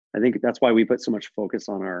I think that's why we put so much focus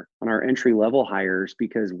on our entry level hires,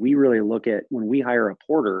 because we really look at, when we hire a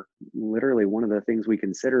porter, literally one of the things we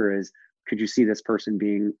consider is, could you see this person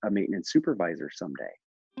being a maintenance supervisor someday?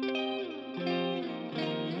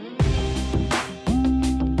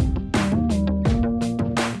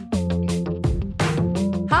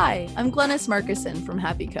 Hi, I'm Glennis Markison from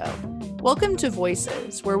Hecox. Welcome to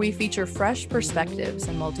Voices, where we feature fresh perspectives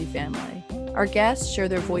in multifamily. Our guests share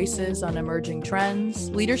their voices on emerging trends,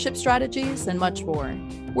 leadership strategies, and much more.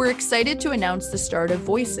 We're excited to announce the start of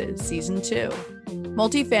Voices Season 2.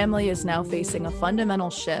 Multifamily is now facing a fundamental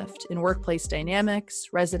shift in workplace dynamics,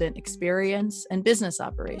 resident experience, and business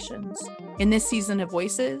operations. In this season of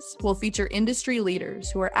Voices, we'll feature industry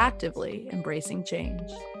leaders who are actively embracing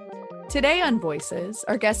change. Today on Voices,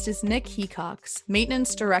 our guest is Nick Hecox,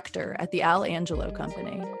 Maintenance Director at the Al Angelo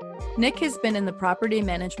Company. Nick has been in the property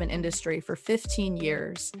management industry for 15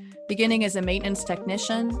 years, beginning as a maintenance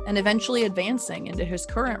technician and eventually advancing into his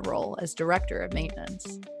current role as Director of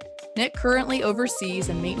Maintenance. Nick currently oversees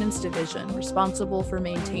a maintenance division responsible for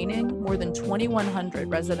maintaining more than 2,100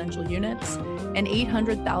 residential units and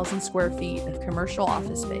 800,000 square feet of commercial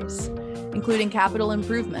office space, including capital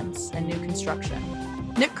improvements and new construction.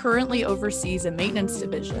 Nick currently oversees a maintenance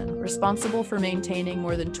division responsible for maintaining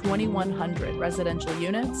more than 2,100 residential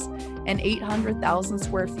units and 800,000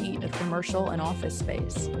 square feet of commercial and office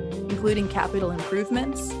space, including capital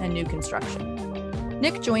improvements and new construction.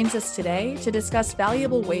 Nick joins us today to discuss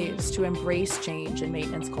valuable ways to embrace change in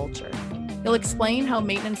maintenance culture. He'll explain how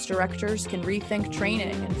maintenance directors can rethink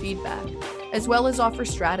training and feedback, as well as offer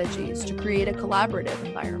strategies to create a collaborative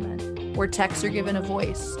environment where techs are given a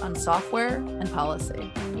voice on software and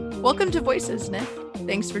policy. Welcome to Voices, Nick.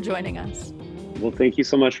 Thanks for joining us. Well, thank you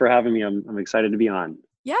so much for having me. I'm excited to be on.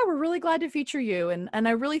 Yeah, we're really glad to feature you. And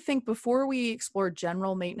I really think before we explore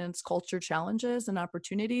general maintenance culture challenges and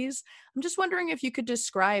opportunities, I'm just wondering if you could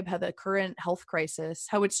describe how the current health crisis,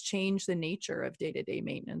 how it's changed the nature of day-to-day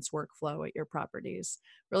maintenance workflow at your properties,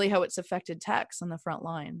 really how it's affected techs on the front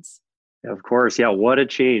lines. Of course. Yeah. What a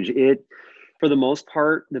change. For the most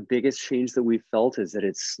part, the biggest change that we've felt is that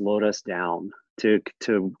it's slowed us down to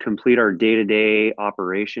complete our day-to-day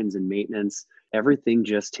operations and maintenance. Everything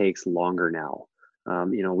just takes longer now.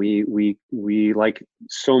 We like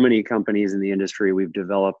so many companies in the industry, we've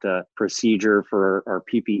developed a procedure for our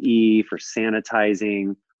PPE, for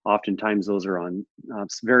sanitizing. Oftentimes those are on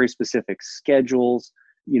very specific schedules.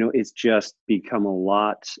 It's just become a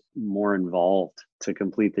lot more involved to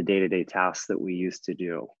complete the day-to-day tasks that we used to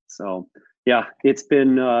do. So yeah, it's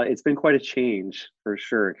been quite a change for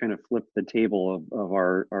sure. It kind of flipped the table of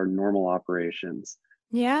our normal operations.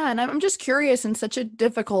 Yeah, and I'm just curious, in such a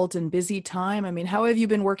difficult and busy time, how have you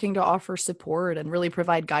been working to offer support and really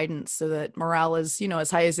provide guidance so that morale is,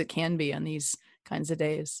 as high as it can be on these kinds of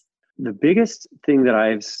days? The biggest thing that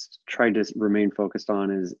I've tried to remain focused on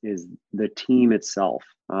is the team itself.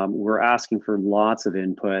 We're asking for lots of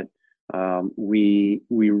input. We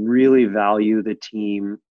really value the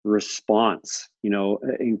team response,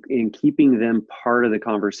 in keeping them part of the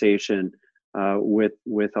conversation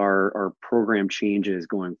with our program changes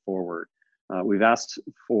going forward. We've asked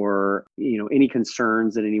for any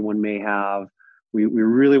concerns that anyone may have. We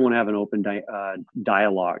really want to have an open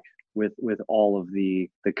dialogue with all of the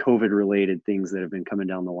COVID related things that have been coming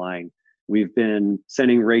down the line. We've been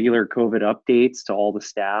sending regular COVID updates to all the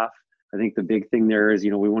staff. I think the big thing there is, we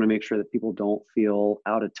want to make sure that people don't feel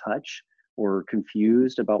out of touch or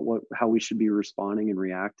confused about how we should be responding and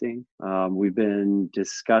reacting. We've been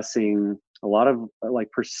discussing a lot of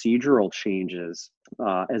procedural changes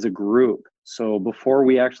as a group. So before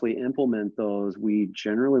we actually implement those, we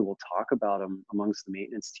generally will talk about them amongst the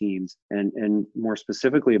maintenance teams and more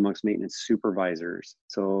specifically amongst maintenance supervisors.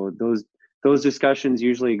 So those discussions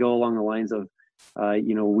usually go along the lines of,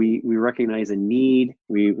 we recognize a need,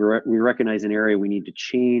 we recognize an area we need to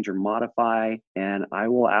change or modify, and I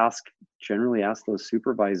will generally ask those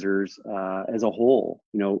supervisors as a whole,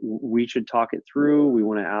 we should talk it through. We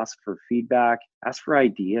want to ask for feedback, ask for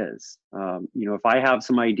ideas. If I have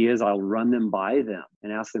some ideas, I'll run them by them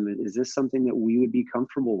and ask them, is this something that we would be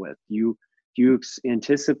comfortable with? Do you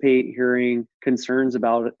anticipate hearing concerns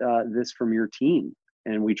about this from your team?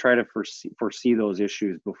 And we try to foresee those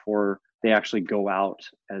issues before they actually go out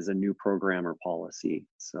as a new program or policy.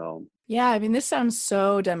 So yeah, this sounds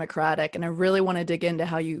so democratic, and I really want to dig into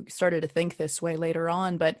how you started to think this way later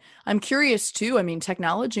on. But I'm curious too,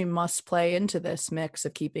 technology must play into this mix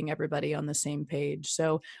of keeping everybody on the same page.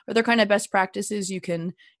 So are there kind of best practices you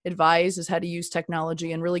can advise as how to use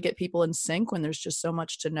technology and really get people in sync when there's just so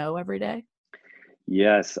much to know every day?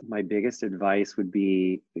 Yes, my biggest advice would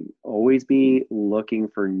be always be looking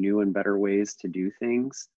for new and better ways to do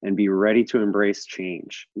things and be ready to embrace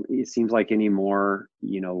change. It seems like anymore,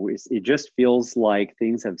 it just feels like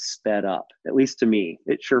things have sped up, at least to me.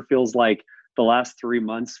 It sure feels like the last 3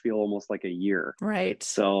 months feel almost like a year. Right.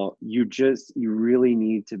 So you really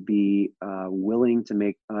need to be willing to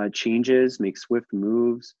make changes, make swift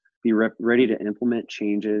moves, be ready to implement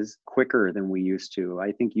changes quicker than we used to.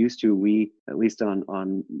 I think used to we, at least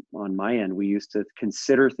on my end, we used to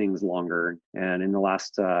consider things longer. And in the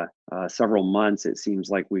last several months, it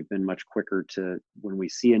seems like we've been much quicker to when we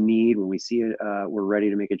see a need, when we see we're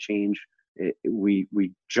ready to make a change. We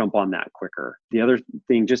jump on that quicker. The other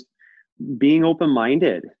thing, just being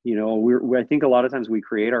open-minded. I think a lot of times we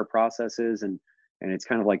create our processes and it's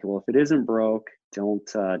kind of like, well, if it isn't broke, don't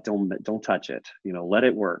touch it. Let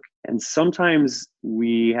it work. And sometimes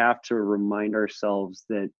we have to remind ourselves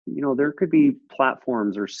that there could be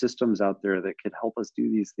platforms or systems out there that could help us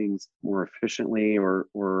do these things more efficiently or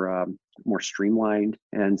more streamlined.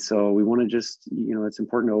 And so we want to just it's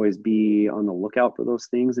important to always be on the lookout for those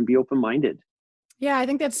things and be open-minded. Yeah, I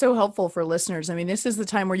think that's so helpful for listeners. I mean, this is the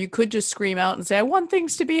time where you could just scream out and say, I want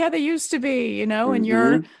things to be how they used to be, and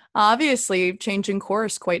you're Hmm. obviously changing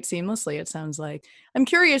course quite seamlessly, it sounds like. I'm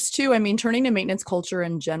curious too. I mean, turning to maintenance culture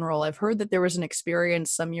in general, I've heard that there was an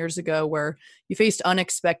experience some years ago where you faced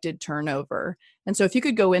unexpected turnover. And so if you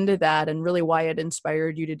could go into that and really why it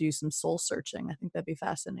inspired you to do some soul searching, I think that'd be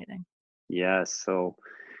fascinating. Yes. So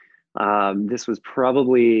this was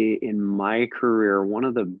probably in my career one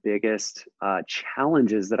of the biggest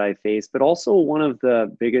challenges that I faced, but also one of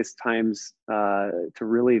the biggest times to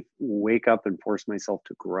really wake up and force myself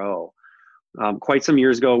to grow. Quite some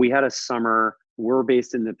years ago, we had a summer. We're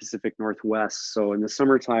based in the Pacific Northwest. So in the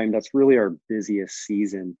summertime, that's really our busiest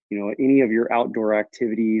season. Any of your outdoor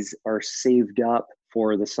activities are saved up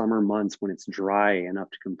for the summer months when it's dry enough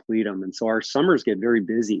to complete them. And so our summers get very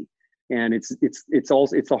busy. And it's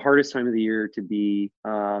the hardest time of the year to be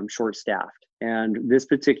short staffed. And this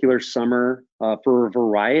particular summer, for a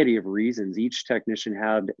variety of reasons, each technician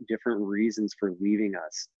had different reasons for leaving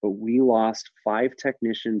us. But we lost 5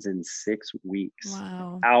 technicians in 6 weeks.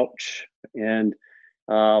 Wow. Ouch! And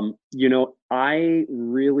I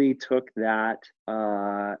really took that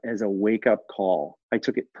as a wake up call. I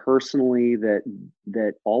took it personally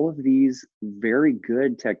that all of these very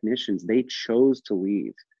good technicians, they chose to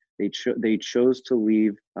leave. They chose to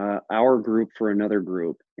leave our group for another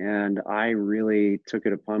group, and I really took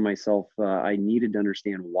it upon myself. I needed to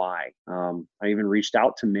understand why. I even reached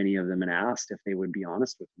out to many of them and asked if they would be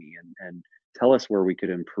honest with me and tell us where we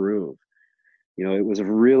could improve. It was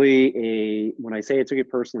really when I say I took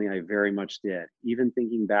it personally, I very much did. Even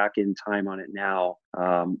thinking back in time on it now,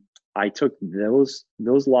 I took those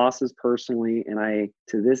losses personally, and I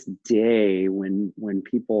to this day when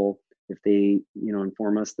people if they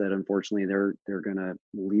inform us that unfortunately they're going to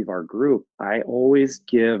leave our group, I always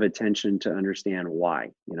give attention to understand why.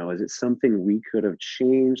 Is it something we could have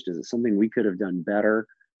changed? Is it something we could have done better?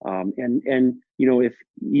 And if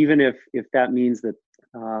even if that means that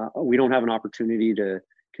we don't have an opportunity to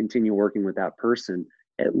continue working with that person,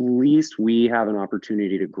 at least we have an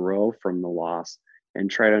opportunity to grow from the loss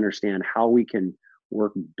and try to understand how we can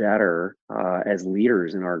work better as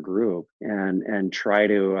leaders in our group and try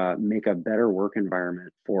to make a better work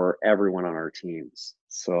environment for everyone on our teams.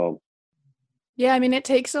 So Yeah, I mean, it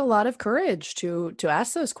takes a lot of courage to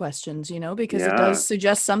ask those questions, because it yeah. does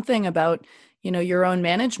suggest something about, your own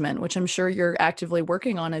management, which I'm sure you're actively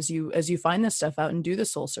working on as you find this stuff out and do the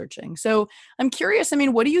soul searching. So I'm curious, I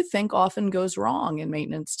mean, what do you think often goes wrong in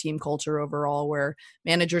maintenance team culture overall, where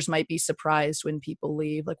managers might be surprised when people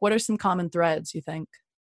leave? Like, what are some common threads you think?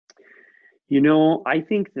 I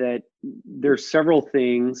think that there's several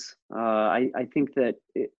things. I think that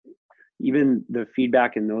even the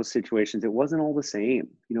feedback in those situations, it wasn't all the same.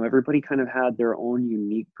 Everybody kind of had their own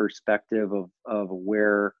unique perspective of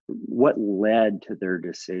what led to their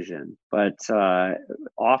decision. But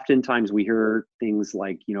oftentimes we hear things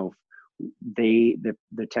like, the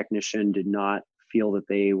technician did not feel that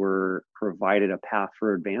they were provided a path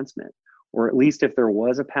for advancement, or at least if there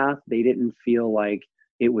was a path, they didn't feel like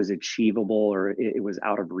it was achievable or it was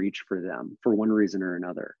out of reach for them for one reason or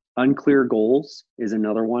another. Unclear goals is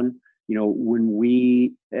another one. When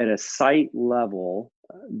we at a site level,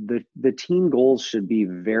 the team goals should be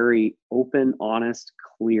very open, honest,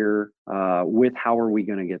 clear with how are we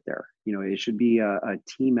going to get there. It should be a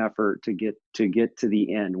team effort to get to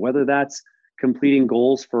the end, whether that's completing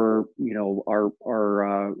goals for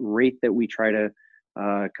our rate that we try to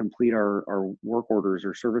complete our work orders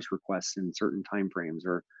or service requests in certain timeframes,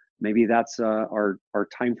 or Maybe that's our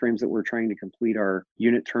timeframes that we're trying to complete our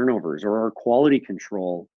unit turnovers or our quality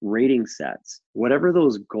control rating sets. Whatever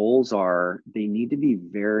those goals are, they need to be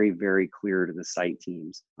very, very clear to the site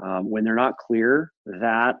teams. When they're not clear,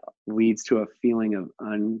 that leads to a feeling of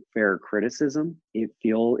unfair criticism. It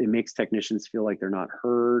makes technicians feel like they're not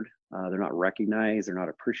heard, they're not recognized, they're not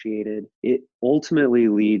appreciated. It ultimately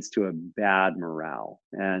leads to a bad morale.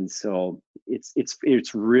 And so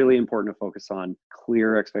it's really important to focus on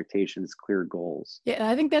clear expectations, clear goals. Yeah,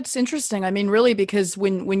 I think that's interesting. I mean, really, because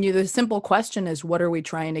when the simple question is, what are we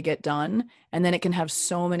trying to get done? And then it can have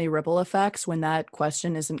so many ripple effects when that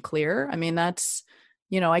question isn't clear. I mean,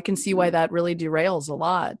 I can see why that really derails a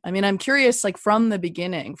lot. I mean, I'm curious, like from the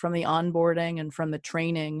beginning, from the onboarding and from the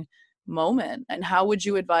training moment, and how would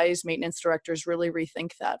you advise maintenance directors really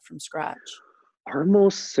rethink that from scratch? Our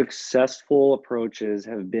most successful approaches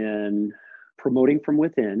have been promoting from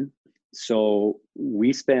within. So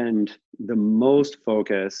we spend the most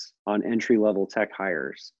focus on entry level tech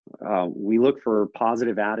hires. We look for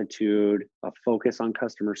positive attitude, a focus on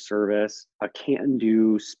customer service, a can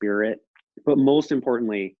do spirit, but most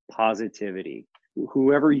importantly, positivity.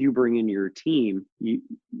 Whoever you bring into your team,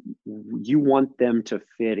 you want them to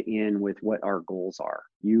fit in with what our goals are.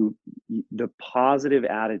 The positive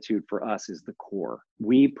attitude for us is the core.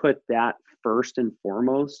 We put that first and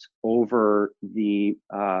foremost over the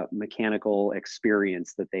mechanical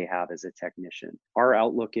experience that they have as a technician. Our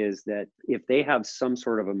outlook is that if they have some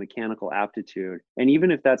sort of a mechanical aptitude, and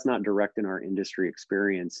even if that's not direct in our industry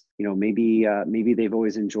experience, maybe they've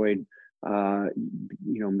always enjoyed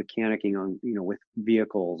mechanicking on, with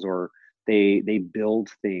vehicles, or they build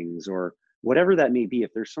things, or whatever that may be.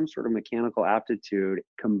 If there's some sort of mechanical aptitude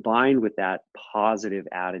combined with that positive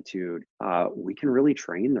attitude, we can really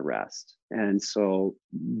train the rest. And so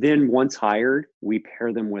then once hired, we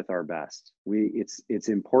pair them with our best. It's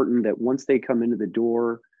important that once they come into the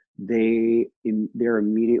door, they're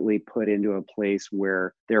immediately put into a place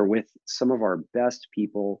where they're with some of our best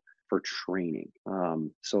people for training.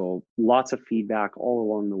 So lots of feedback all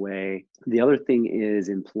along the way. The other thing is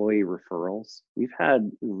employee referrals. We've had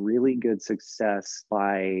really good success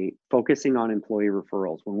by focusing on employee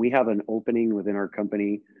referrals. When we have an opening within our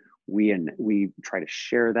company, we try to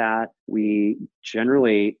share that. We've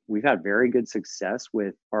had very good success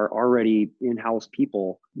with our already in-house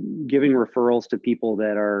people giving referrals to people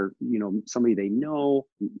that are, somebody they know,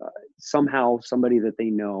 somehow somebody that they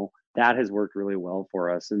know. That has worked really well for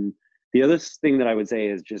us. And the other thing that I would say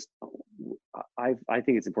is just, I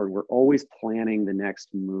think it's important. We're always planning the next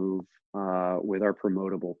move with our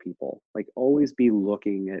promotable people. Like, always be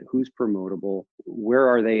looking at who's promotable, where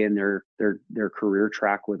are they in their career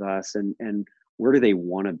track with us, and where do they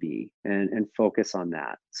want to be, and focus on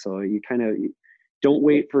that. So you kind of don't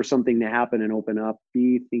wait for something to happen and open up.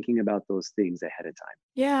 Be thinking about those things ahead of time.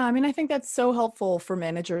 Yeah, I mean, I think that's so helpful for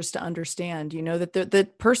managers to understand, that the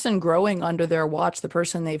person growing under their watch, the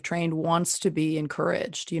person they've trained, wants to be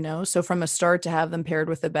encouraged, So from a start to have them paired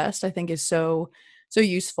with the best, I think is so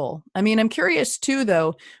useful. I mean, I'm curious too,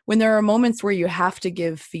 though, when there are moments where you have to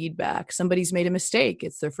give feedback, somebody's made a mistake.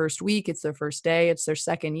 It's their first week, it's their first day, it's their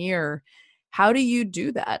second year. How do you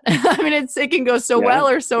do that? I mean, it can go so Yeah, well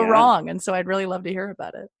or so yeah. wrong. And so I'd really love to hear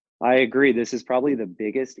about it. I agree. This is probably the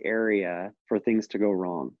biggest area for things to go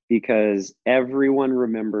wrong, because everyone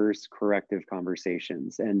remembers corrective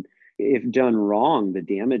conversations. And if done wrong, the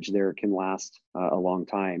damage there can last a long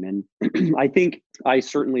time. And I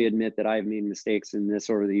certainly admit that I've made mistakes in this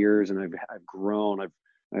over the years, and I've grown. I've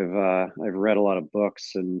read a lot of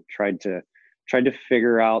books and tried to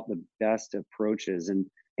figure out the best approaches. And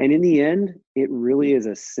in the end, it really is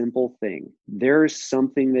a simple thing. There's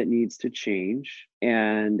something that needs to change,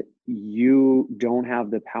 and you don't have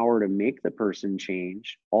the power to make the person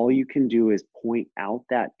change. All you can do is point out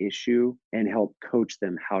that issue and help coach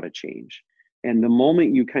them how to change. And the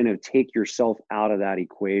moment you kind of take yourself out of that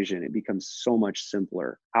equation, it becomes so much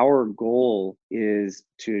simpler. Our goal is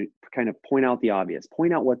to kind of point out the obvious,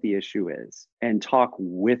 point out what the issue is, and talk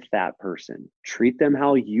with that person. Treat them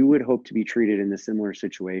how you would hope to be treated in a similar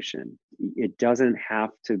situation. It doesn't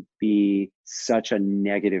have to be such a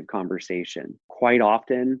negative conversation. Quite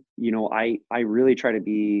often, I really try to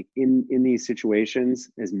be in these situations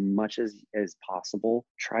as much as possible.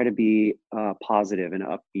 Try to be positive and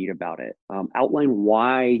upbeat about it. Outline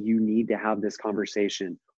why you need to have this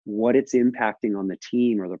conversation. what it's impacting on the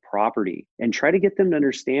team or the property, and try to get them to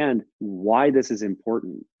understand why this is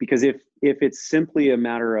important. Because if it's simply a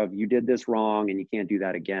matter of you did this wrong and you can't do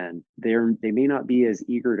that again, they may not be as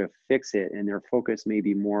eager to fix it, and their focus may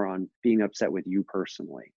be more on being upset with you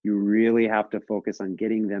personally. You really have to focus on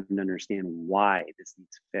getting them to understand why this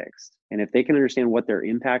needs fixed. And if they can understand what they're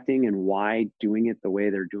impacting and why doing it the way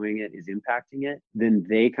they're doing it is impacting it, then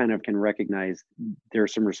they kind of can recognize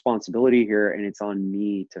there's some responsibility here and it's on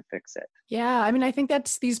me to fix it. Yeah, I mean, I think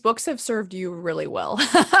these books have served you really well.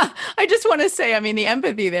 I just want to say, I mean, the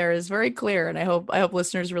empathy there is very clear, and I hope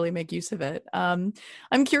listeners really make use of it. I'm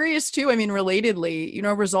curious too. I mean, relatedly,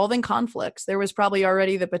 resolving conflicts. There was probably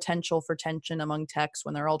already the potential for tension among techs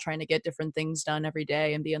when they're all trying to get different things done every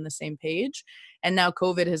day and be on the same page. And now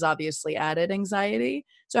COVID has obviously added anxiety.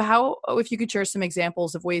 So if you could share some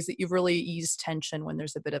examples of ways that you've really eased tension when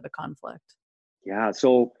there's a bit of a conflict. Yeah.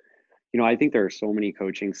 So I think there are so many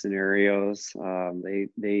coaching scenarios.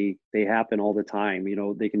 They happen all the time.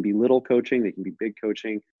 They can be little coaching, they can be big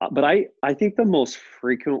coaching. But I think the most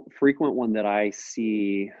frequent one that I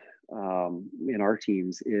see in our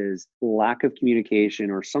teams is lack of communication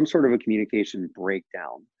or some sort of a communication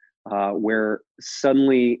breakdown, where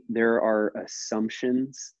suddenly there are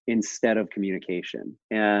assumptions instead of communication.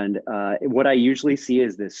 And what I usually see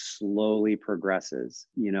is this slowly progresses.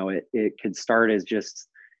 It could start as just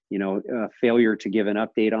a failure to give an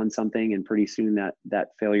update on something, and pretty soon that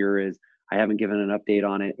failure is, I haven't given an update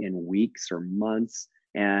on it in weeks or months,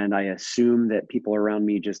 and I assume that people around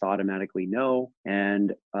me just automatically know.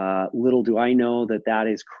 And little do I know that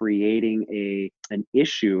is creating an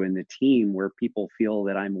issue in the team where people feel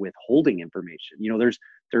that I'm withholding information.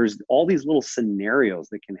 There's all these little scenarios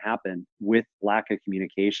that can happen with lack of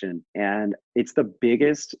communication. And it's the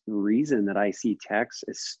biggest reason that I see techs,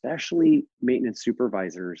 especially maintenance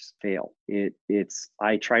supervisors, fail.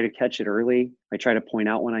 I try to catch it early. I try to point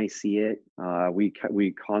out when I see it.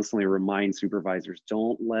 We constantly remind supervisors,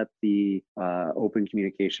 don't let the open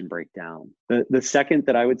communication break down. The second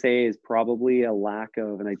that I would say is probably a lack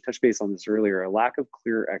of, and I touched base on this earlier, a lack of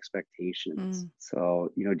clear expectations.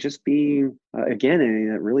 So, just being, again,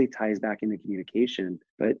 and it really ties back into communication,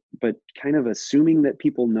 but kind of assuming that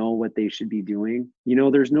people know what they should be doing.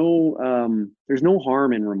 There's no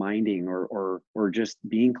harm in reminding or just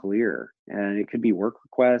being clear. And it could be work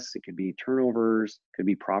requests, it could be turnovers, could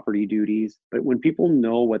be property duties. But when people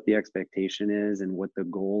know what the expectation is and what the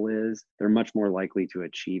goal is, they're much more likely to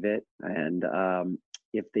achieve it. And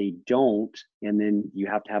if they don't, and then you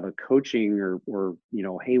have to have a coaching or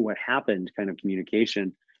hey, what happened kind of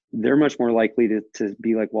communication, they're much more likely to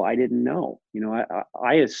be like, well, I didn't know.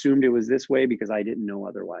 I assumed it was this way because I didn't know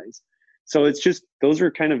otherwise. So it's just, those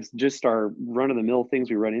are kind of just our run-of-the-mill things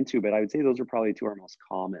we run into, but I would say those are probably two of our most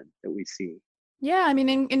common that we see. Yeah, I mean,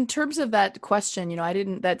 in terms of that question,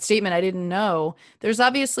 that statement, I didn't know, there's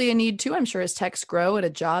obviously a need too, I'm sure, as techs grow at a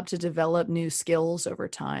job to develop new skills over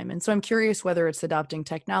time. And so I'm curious whether it's adopting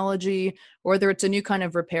technology or whether it's a new kind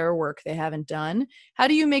of repair work they haven't done. How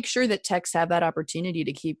do you make sure that techs have that opportunity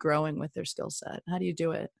to keep growing with their skill set? How do you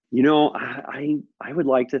do it? I would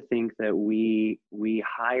like to think that we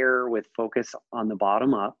hire with focus on the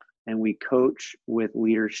bottom up, and we coach with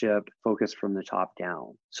leadership focused from the top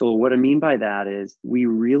down. So what I mean by that is we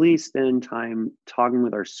really spend time talking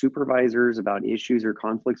with our supervisors about issues or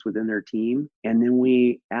conflicts within their team. And then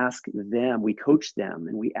we coach them,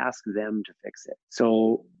 and we ask them to fix it.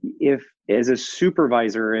 So if as a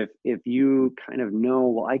supervisor, if you kind of know,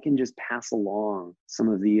 well, I can just pass along some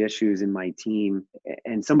of the issues in my team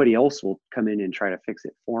and somebody else will come in and try to fix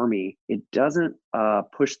it for me, it doesn't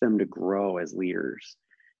push them to grow as leaders.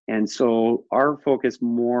 And so our focus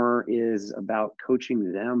more is about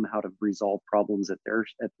coaching them how to resolve problems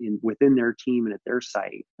within their team and at their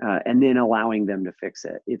site, and then allowing them to fix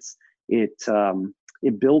it.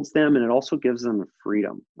 It builds them, and it also gives them the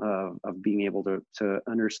freedom of being able to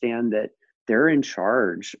understand that they're in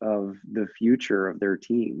charge of the future of their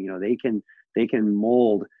team. They can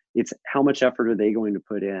mold. It's how much effort are they going to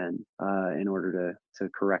put in order to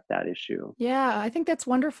correct that issue. Yeah, I think that's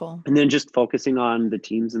wonderful. And then just focusing on the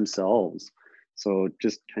teams themselves. So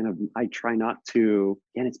just kind of, I try not to,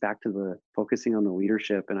 and it's back to the focusing on the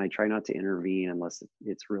leadership, and I try not to intervene unless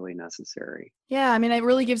it's really necessary. Yeah, I mean, it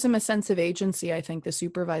really gives them a sense of agency, I think, the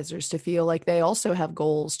supervisors, to feel like they also have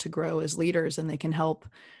goals to grow as leaders and they can help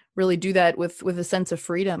really do that with a sense of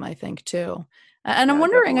freedom, I think, too. And I'm Yeah,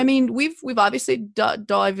 wondering, I definitely. mean, we've obviously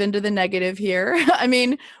dive into the negative here. I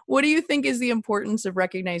mean, what do you think is the importance of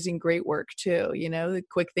recognizing great work too? You know, the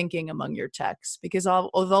quick thinking among your techs, because of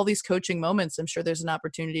all these coaching moments, I'm sure there's an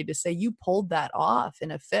opportunity to say you pulled that off in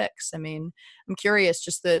a fix. I mean, I'm curious,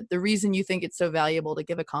 just the reason you think it's so valuable to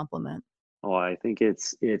give a compliment. Oh, I think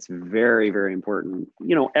it's very, very important.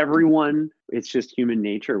 You know, everyone, it's just human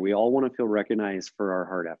nature. We all want to feel recognized for our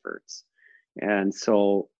hard efforts. And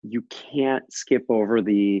so you can't skip over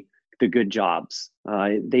the good jobs.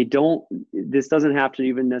 They don't, this doesn't have to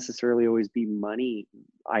even necessarily always be money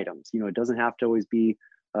items. You know, it doesn't have to always be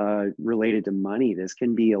related to money. This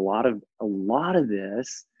can be a lot of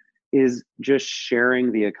this is just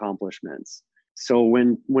sharing the accomplishments. So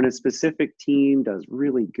when a specific team does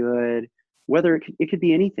really good, whether it could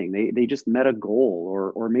be anything, they just met a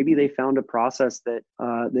goal, or maybe they found a process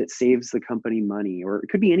that saves the company money, or it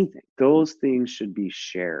could be anything. Those things should be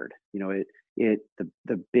shared. You know,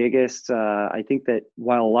 the biggest, I think that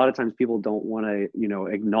while a lot of times people don't want to, you know,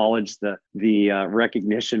 acknowledge the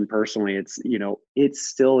recognition personally, it's, you know, it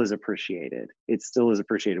still is appreciated. It still is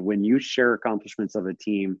appreciated when you share accomplishments of a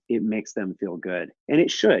team. It makes them feel good, and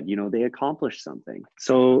it should. You know, they accomplished something.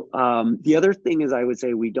 So the other thing is, I would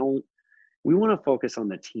say we want to focus on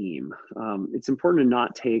the team. It's important to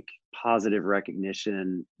not take positive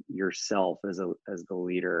recognition yourself as the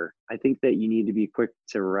leader. I think that you need to be quick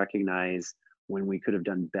to recognize when we could have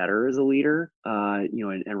done better as a leader, you know,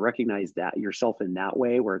 and recognize that yourself in that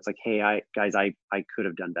way, where it's like, hey, I could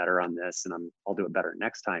have done better on this, and I'll do it better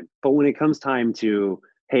next time. But when it comes time to,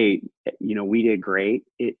 hey, you know, we did great,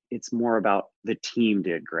 it's more about the team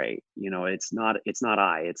did great. You know, it's not it's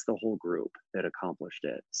the whole group that accomplished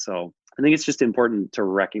it. So I think it's just important to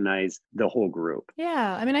recognize the whole group.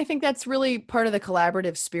 Yeah, I mean, I think that's really part of the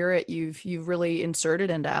collaborative spirit you've really inserted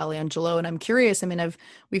into Aliangelo. And I'm curious, I mean,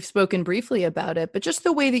 we've spoken briefly about it, but just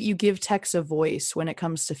the way that you give techs a voice when it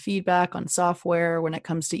comes to feedback on software, when it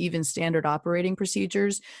comes to even standard operating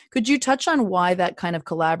procedures, could you touch on why that kind of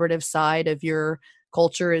collaborative side of your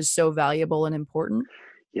culture is so valuable and important?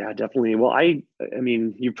 Yeah, definitely. Well, I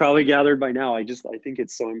mean, you've probably gathered by now. I think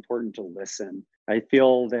it's so important to listen. I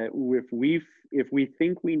feel that if we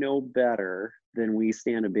think we know better, then we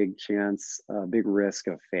stand a big chance, a big risk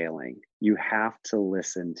of failing. You have to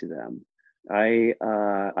listen to them. I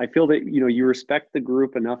feel that, you know, you respect the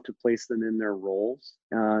group enough to place them in their roles,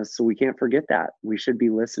 so we can't forget that. We should be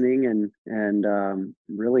listening, and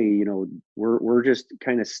really, you know, we're just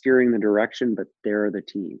kind of steering the direction, but they're the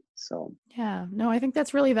team. So Yeah, no, I think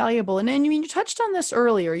that's really valuable. And you touched on this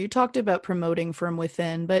earlier. You talked about promoting from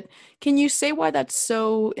within, but can you say why that's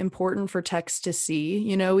so important for techs to see?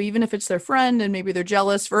 You know, even if it's their friend and maybe they're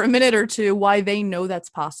jealous for a minute or two, why they know that's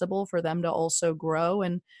possible for them to also grow.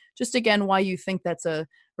 And just again, why you think that's a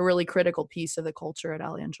really critical piece of the culture at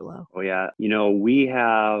Aliangelo. oh yeah, you know, we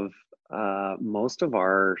have most of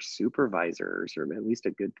our supervisors, or at least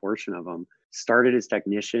a good portion of them, started as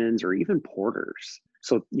technicians or even porters.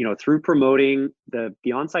 So, you know, through promoting,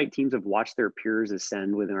 the on-site teams have watched their peers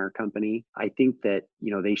ascend within our company. I think that,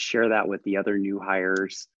 you know, they share that with the other new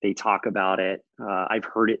hires. They talk about it. I've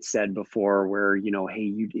heard it said before where, you know,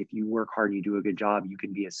 hey, if you work hard and you do a good job, you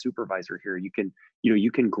can be a supervisor here. You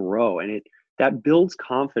can grow, and that builds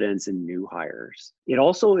confidence in new hires. It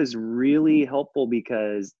also is really helpful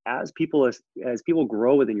because as people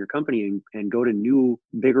grow within your company, and go to new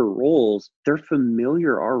bigger roles, they're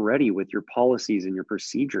familiar already with your policies and your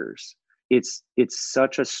procedures. It's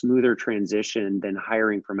such a smoother transition than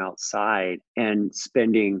hiring from outside and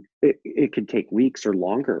spending it could take weeks or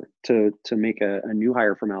longer to make a new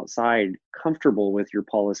hire from outside comfortable with your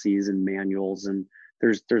policies and manuals. And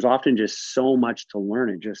there's often just so much to learn.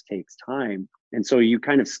 It just takes time, and so you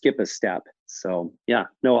kind of skip a step. So yeah,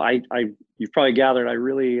 no, I you've probably gathered,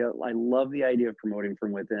 I love the idea of promoting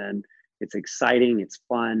from within. It's exciting, it's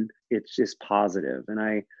fun, it's just positive. And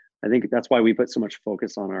I think that's why we put so much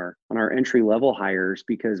focus on our entry level hires,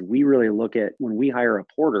 because we really look at, when we hire a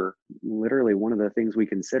porter, literally one of the things we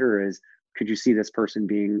consider is, could you see this person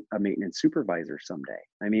being a maintenance supervisor someday?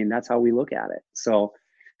 I mean, that's how we look at it. So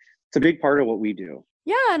it's a big part of what we do.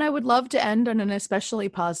 Yeah, and I would love to end on an especially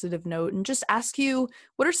positive note and just ask you,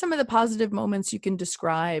 what are some of the positive moments you can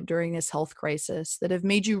describe during this health crisis that have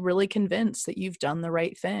made you really convinced that you've done the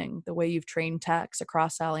right thing, the way you've trained techs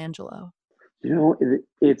across Aliangelo? You know,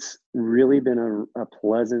 it's really been a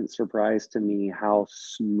pleasant surprise to me how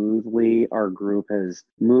smoothly our group has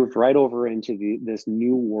moved right over into this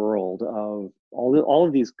new world of all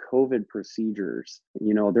of these COVID procedures.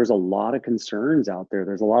 You know, there's a lot of concerns out there.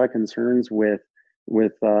 There's a lot of concerns with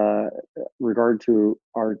with regard to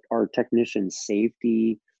our technician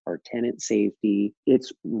safety, our tenant safety.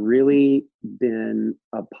 It's really been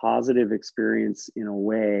a positive experience in a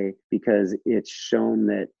way, because it's shown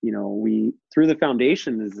that, we, through the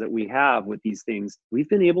foundations that we have with these things, we've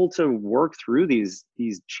been able to work through these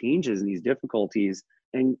changes and these difficulties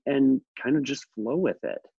and kind of just flow with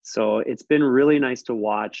it. So it's been really nice to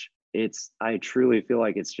watch. I truly feel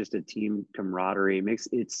like it's just a team camaraderie.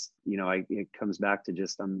 It comes back to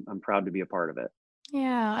just, I'm proud to be a part of it.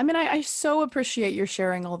 Yeah. I mean, I so appreciate your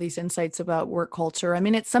sharing all these insights about work culture. I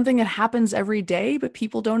mean, it's something that happens every day, but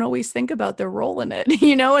people don't always think about their role in it,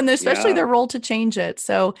 and especially Yeah. their role to change it.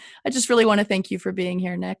 So I just really want to thank you for being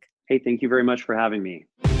here, Nick. Hey, thank you very much for having me.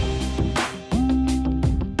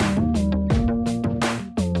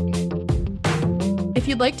 If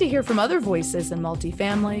you'd like to hear from other voices in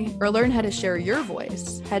multifamily or learn how to share your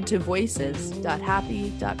voice, head to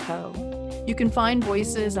voices.happy.co. You can find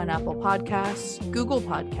Voices on Apple Podcasts, Google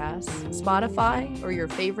Podcasts, Spotify, or your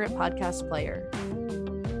favorite podcast player.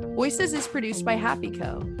 Voices is produced by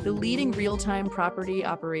HappyCo, the leading real-time property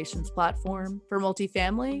operations platform for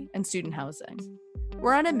multifamily and student housing.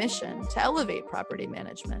 We're on a mission to elevate property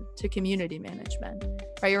management to community management,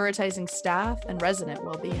 prioritizing staff and resident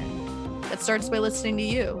well-being. That starts by listening to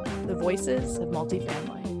you, the voices of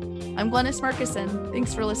multifamily. I'm Glennis Markison.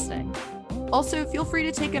 Thanks for listening. Also, feel free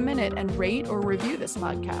to take a minute and rate or review this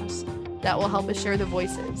podcast. That will help us share the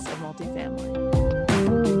voices of multifamily.